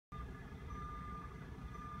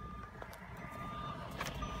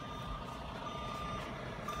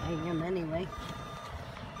him anyway.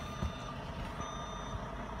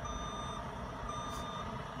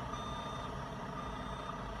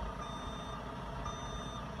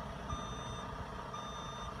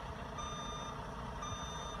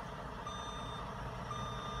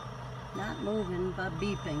 Not moving, but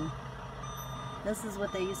beeping. This is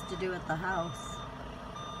what they used to do at the house.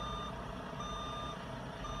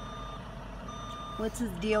 What's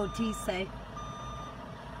his DOT say?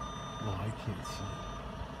 Well, I can't see it.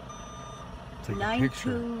 Take a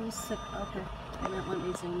picture. 926. Okay, I didn't let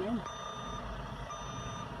me zoom in.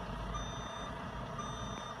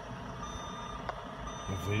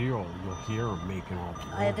 The video, you'll hear him making all the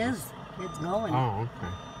noise. It is. It's going. Oh,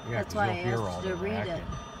 okay. Yeah, That's why I you'll hear asked all you the to read racket. it.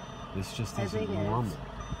 This just I isn't think it is. normal.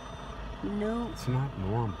 No. It's not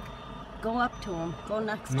normal. Go up to him. Go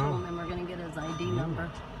next to No. him, and we're gonna get his ID No. number.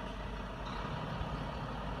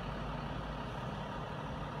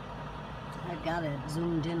 I've got it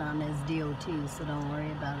zoomed in on his DOT, so don't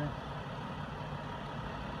worry about it.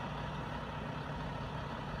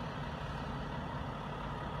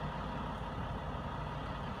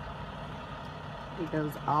 He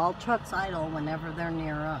goes, all trucks idle whenever they're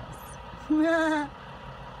near us.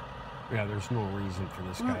 Yeah, there's no reason for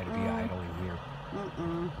this guy to be idling here.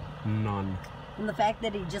 None. And the fact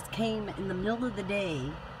that he just came in the middle of the day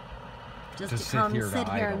just to come sit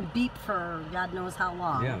here and beep for God knows how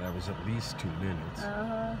long. Yeah, that was at least 2 minutes.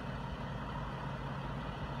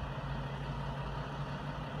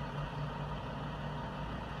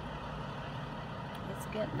 It's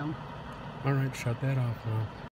getting them. All right, shut that off now.